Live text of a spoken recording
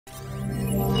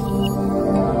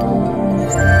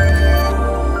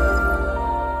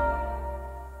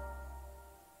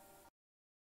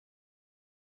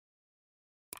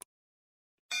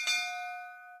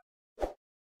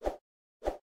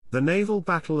The naval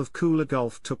Battle of Kula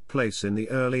Gulf took place in the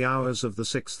early hours of the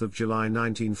 6th of July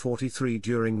 1943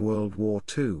 during World War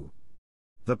II.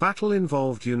 The battle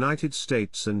involved United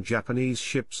States and Japanese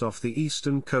ships off the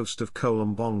eastern coast of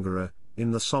Kolombangara,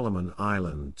 in the Solomon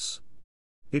Islands.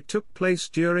 It took place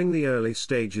during the early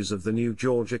stages of the New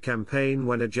Georgia campaign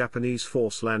when a Japanese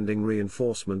force landing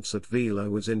reinforcements at Vila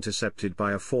was intercepted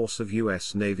by a force of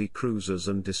U.S. Navy cruisers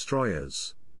and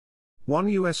destroyers. One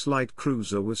U.S. light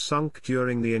cruiser was sunk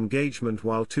during the engagement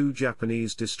while two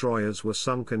Japanese destroyers were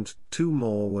sunk and two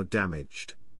more were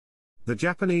damaged. The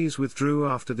Japanese withdrew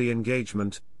after the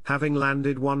engagement, having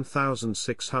landed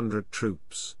 1,600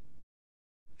 troops.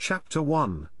 Chapter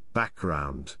 1,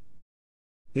 Background.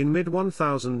 In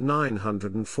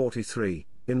mid-1943,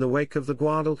 in the wake of the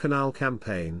Guadalcanal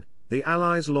campaign, the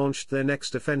Allies launched their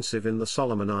next offensive in the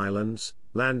Solomon Islands,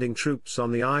 landing troops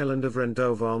on the island of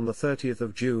Rendova on the 30th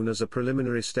of June as a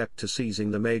preliminary step to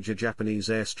seizing the major Japanese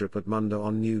airstrip at Munda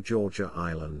on New Georgia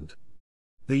Island.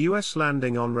 The U.S.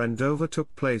 landing on Rendova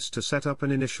took place to set up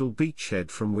an initial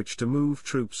beachhead from which to move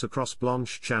troops across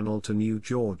Blanche Channel to New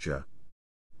Georgia.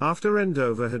 After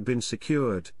Rendova had been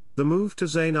secured, the move to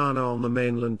Zainana on the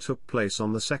mainland took place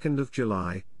on the 2nd of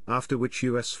July, after which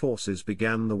U.S. forces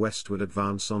began the westward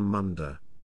advance on Munda.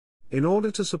 In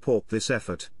order to support this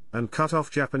effort, and cut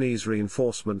off Japanese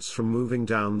reinforcements from moving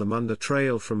down the Munda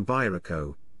Trail from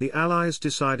Biraco, the Allies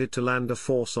decided to land a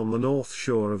force on the north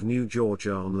shore of New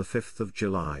Georgia on the 5th of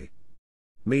July.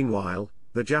 Meanwhile,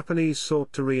 the Japanese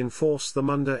sought to reinforce the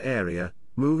Munda area,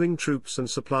 moving troops and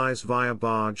supplies via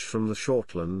barge from the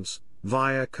Shortlands,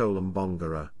 via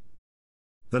Kolombangara.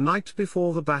 The night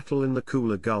before the battle in the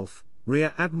Kula Gulf,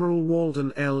 Rear Admiral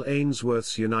Walden L.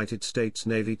 Ainsworth's United States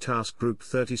Navy Task Group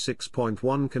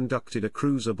 36.1 conducted a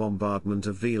cruiser bombardment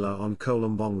of Vila on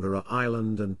Kolombangara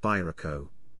Island and Biraco.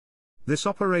 This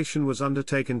operation was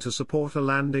undertaken to support a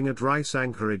landing at Rice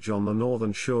Anchorage on the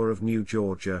northern shore of New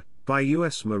Georgia, by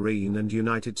U.S. Marine and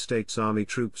United States Army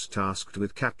troops tasked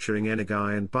with capturing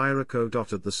Enegai and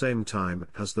Biraco. At the same time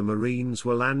as the Marines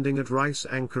were landing at Rice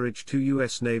Anchorage, two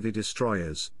U.S. Navy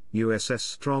destroyers, USS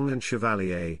Strong and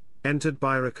Chevalier, entered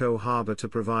Biraco harbor to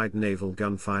provide naval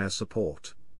gunfire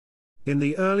support. In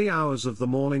the early hours of the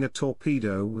morning a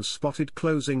torpedo was spotted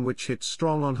closing which hit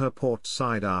Strong on her port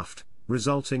side aft,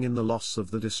 resulting in the loss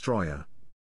of the destroyer.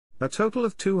 A total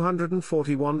of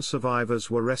 241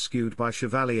 survivors were rescued by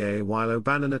Chevalier while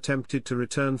O'Bannon attempted to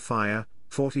return fire.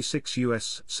 46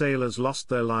 U.S. sailors lost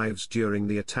their lives during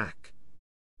the attack.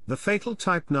 The fatal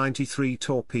Type 93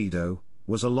 torpedo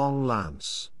was a long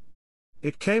lance.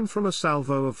 It came from a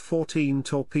salvo of 14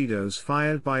 torpedoes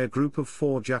fired by a group of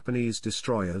 4 Japanese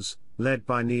destroyers, led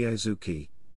by Niezuki.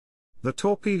 The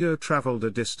torpedo traveled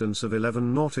a distance of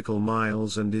 11 nautical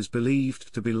miles and is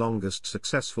believed to be the longest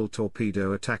successful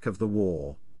torpedo attack of the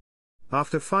war.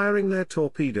 After firing their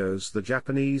torpedoes, the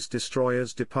Japanese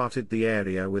destroyers departed the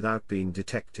area without being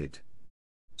detected.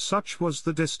 Such was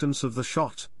the distance of the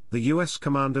shot, the U.S.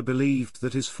 commander believed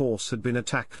that his force had been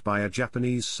attacked by a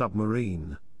Japanese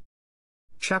submarine.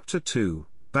 Chapter 2,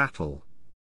 Battle.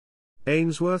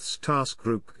 Ainsworth's task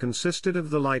group consisted of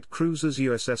the light cruisers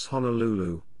USS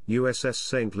Honolulu, USS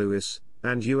St. Louis,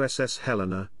 and USS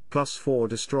Helena, plus 4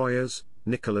 destroyers,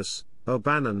 Nicholas,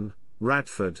 O'Bannon,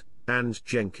 Radford, and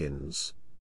Jenkins.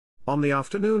 On the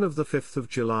afternoon of the 5th of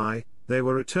July, they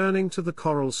were returning to the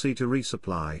Coral Sea to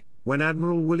resupply, when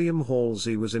Admiral William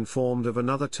Halsey was informed of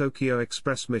another Tokyo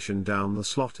Express mission down the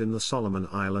slot in the Solomon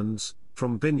Islands,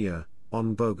 from Binya,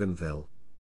 on Bougainville.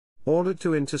 Ordered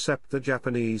to intercept the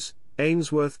Japanese,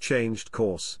 Ainsworth changed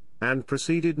course, and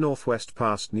proceeded northwest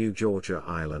past New Georgia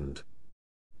Island.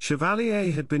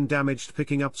 Chevalier had been damaged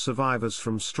picking up survivors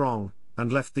from Strong,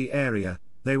 and left the area.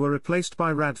 They were replaced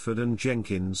by Radford and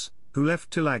Jenkins, who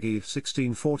left Tulagi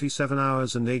 1647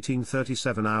 hours and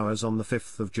 1837 hours on the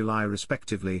 5th of July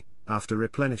respectively, after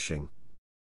replenishing.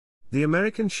 The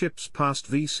American ships passed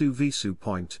Visu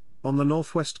Point, on the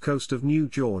northwest coast of New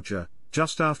Georgia,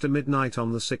 just after midnight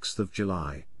on the 6th of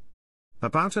July.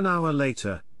 About an hour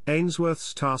later,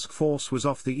 Ainsworth's task force was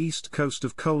off the east coast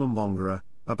of Kolombangara,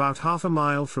 about half a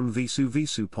mile from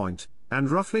Visu Point,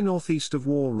 and roughly northeast of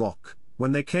War Rock,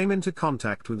 when they came into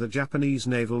contact with a Japanese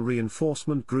naval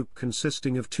reinforcement group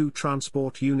consisting of 2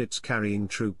 transport units carrying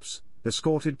troops,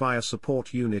 escorted by a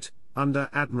support unit, under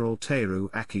Admiral Teru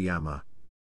Akiyama.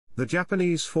 The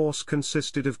Japanese force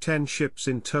consisted of 10 ships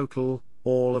in total,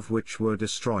 all of which were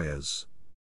destroyers.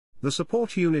 The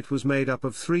support unit was made up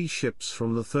of 3 ships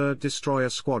from the 3rd Destroyer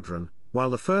Squadron,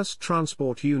 while the 1st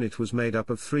Transport Unit was made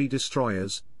up of 3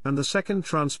 destroyers, and the 2nd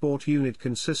Transport Unit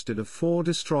consisted of 4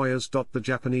 destroyers. The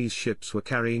Japanese ships were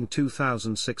carrying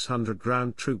 2,600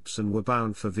 ground troops and were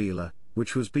bound for Vila,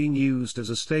 which was being used as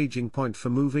a staging point for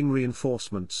moving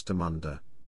reinforcements to Munda.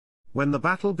 When the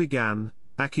battle began,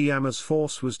 Akiyama's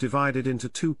force was divided into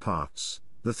 2 parts,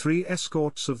 the 3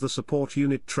 escorts of the support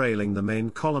unit trailing the main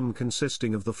column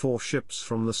consisting of the 4 ships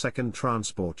from the 2nd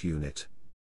Transport Unit.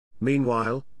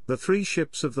 Meanwhile, the 3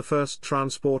 ships of the 1st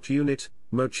Transport Unit,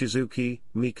 Mochizuki,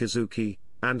 Mikazuki,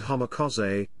 and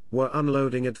Homokoze, were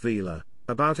unloading at Vila,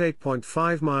 about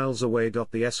 8.5 miles away.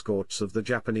 The escorts of the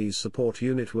Japanese support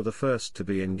unit were the first to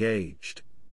be engaged.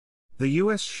 The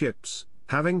US ships,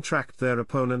 having tracked their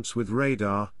opponents with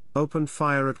radar, opened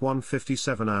fire at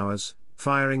 1:57 hours,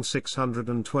 firing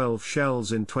 612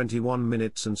 shells in 21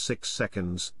 minutes and 6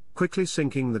 seconds, quickly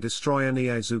sinking the destroyer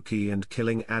Niizuki and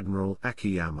killing Admiral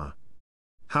Akiyama.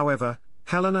 However,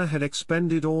 Helena had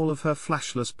expended all of her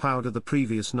flashless powder the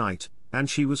previous night, and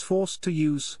she was forced to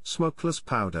use smokeless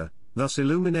powder, thus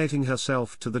illuminating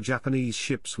herself to the Japanese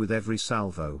ships with every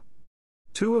salvo.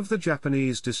 2 of the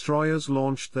Japanese destroyers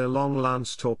launched their long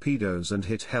lance torpedoes and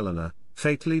hit Helena,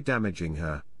 fatally damaging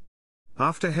her.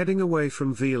 After heading away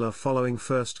from Vila following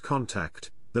first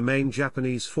contact, the main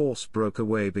Japanese force broke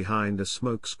away behind a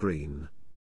smoke screen.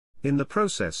 In the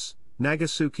process,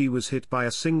 Nagasaki was hit by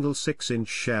a single 6-inch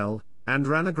shell, and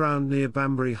ran aground near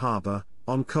Bambari Harbor,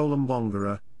 on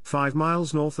Kolombangara, 5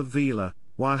 miles north of Vila,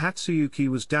 while Hatsuyuki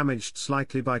was damaged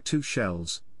slightly by 2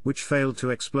 shells, which failed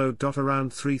to explode.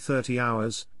 Around 3:30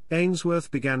 hours, Ainsworth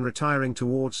began retiring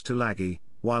towards Tulagi,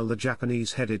 while the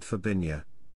Japanese headed for Binya.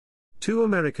 2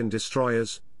 American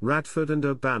destroyers, Radford and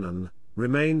O'Bannon,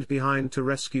 remained behind to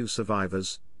rescue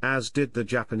survivors, as did the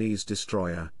Japanese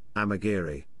destroyer,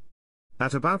 Amagiri.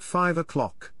 At about 5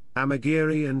 o'clock,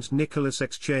 Amagiri and Nicholas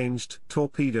exchanged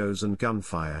torpedoes and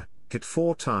gunfire, hit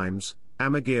 4 times,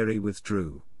 Amagiri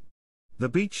withdrew. The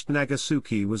beached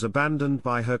Nagasaki was abandoned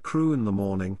by her crew in the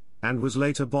morning, and was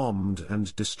later bombed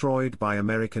and destroyed by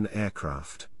American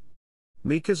aircraft.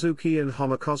 Mikazuki and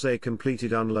Homokoze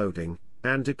completed unloading,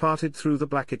 and departed through the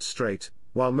Blackett Strait,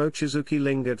 while Mochizuki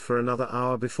lingered for another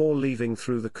hour before leaving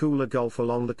through the Kula Gulf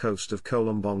along the coast of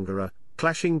Kolombangara,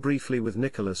 clashing briefly with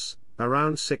Nicholas,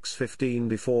 around 6:15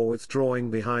 before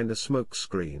withdrawing behind a smoke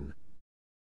screen.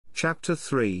 Chapter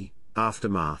 3,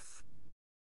 Aftermath.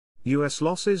 U.S.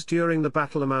 losses during the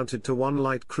battle amounted to 1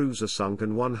 light cruiser sunk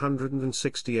and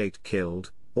 168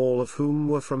 killed, all of whom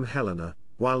were from Helena,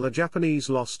 while the Japanese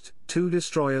lost 2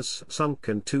 destroyers sunk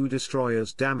and 2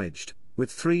 destroyers damaged,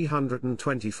 with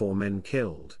 324 men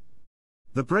killed.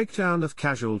 The breakdown of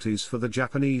casualties for the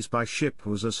Japanese by ship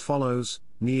was as follows: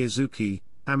 Niizuki,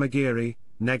 Amagiri,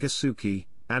 Nagasaki,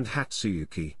 and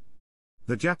Hatsuyuki.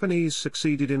 The Japanese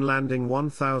succeeded in landing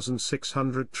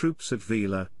 1,600 troops at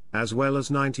Vila, as well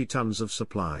as 90 tons of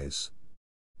supplies.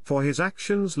 For his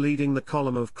actions leading the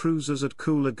column of cruisers at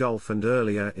Kula Gulf and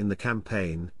earlier in the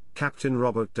campaign, Captain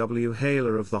Robert W.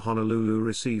 Haler of the Honolulu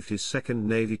received his 2nd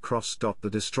Navy Cross. The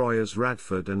destroyers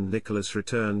Radford and Nicholas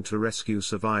returned to rescue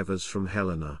survivors from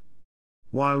Helena.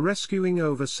 While rescuing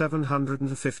over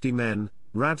 750 men,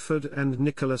 Radford and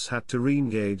Nicholas had to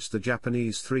re-engage the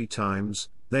Japanese 3 times.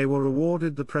 They were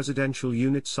awarded the Presidential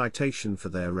Unit Citation for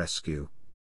their rescue.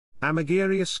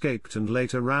 Amagiri escaped and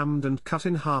later rammed and cut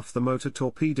in half the motor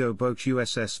torpedo boat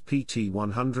USS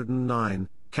PT-109,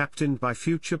 captained by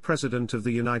future President of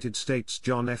the United States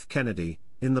John F. Kennedy,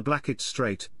 in the Blackett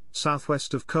Strait,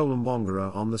 southwest of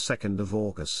Kolombangara on the 2nd of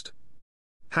August.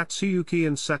 Hatsuyuki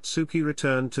and Satsuki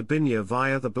returned to Binya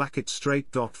via the Blackett Strait.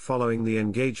 Following the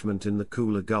engagement in the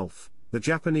Kula Gulf, the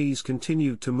Japanese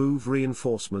continued to move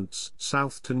reinforcements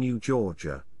south to New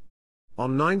Georgia.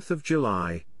 On 9th of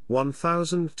July,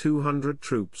 1,200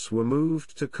 troops were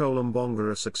moved to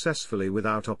Kolombangara successfully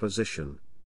without opposition.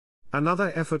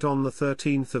 Another effort on the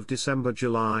 13th of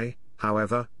December-July,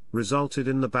 however, resulted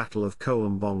in the Battle of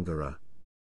Kolombangara.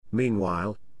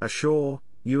 Meanwhile, ashore,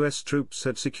 U.S. troops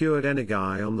had secured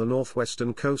Enegai on the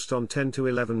northwestern coast on 10 to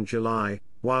 11 July,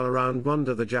 while around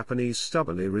Munda the Japanese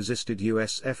stubbornly resisted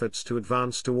U.S. efforts to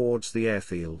advance towards the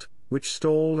airfield, which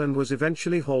stalled and was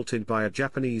eventually halted by a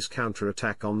Japanese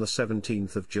counterattack on the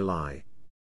 17th of July.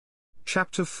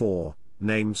 Chapter 4,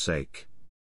 Namesake.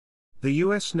 The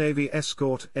U.S. Navy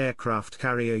escort aircraft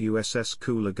carrier USS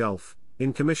Kula Gulf,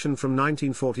 in commission from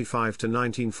 1945 to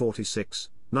 1946,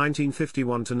 1951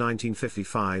 to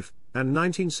 1955, and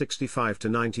 1965 to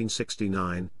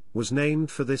 1969, was named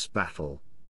for this battle.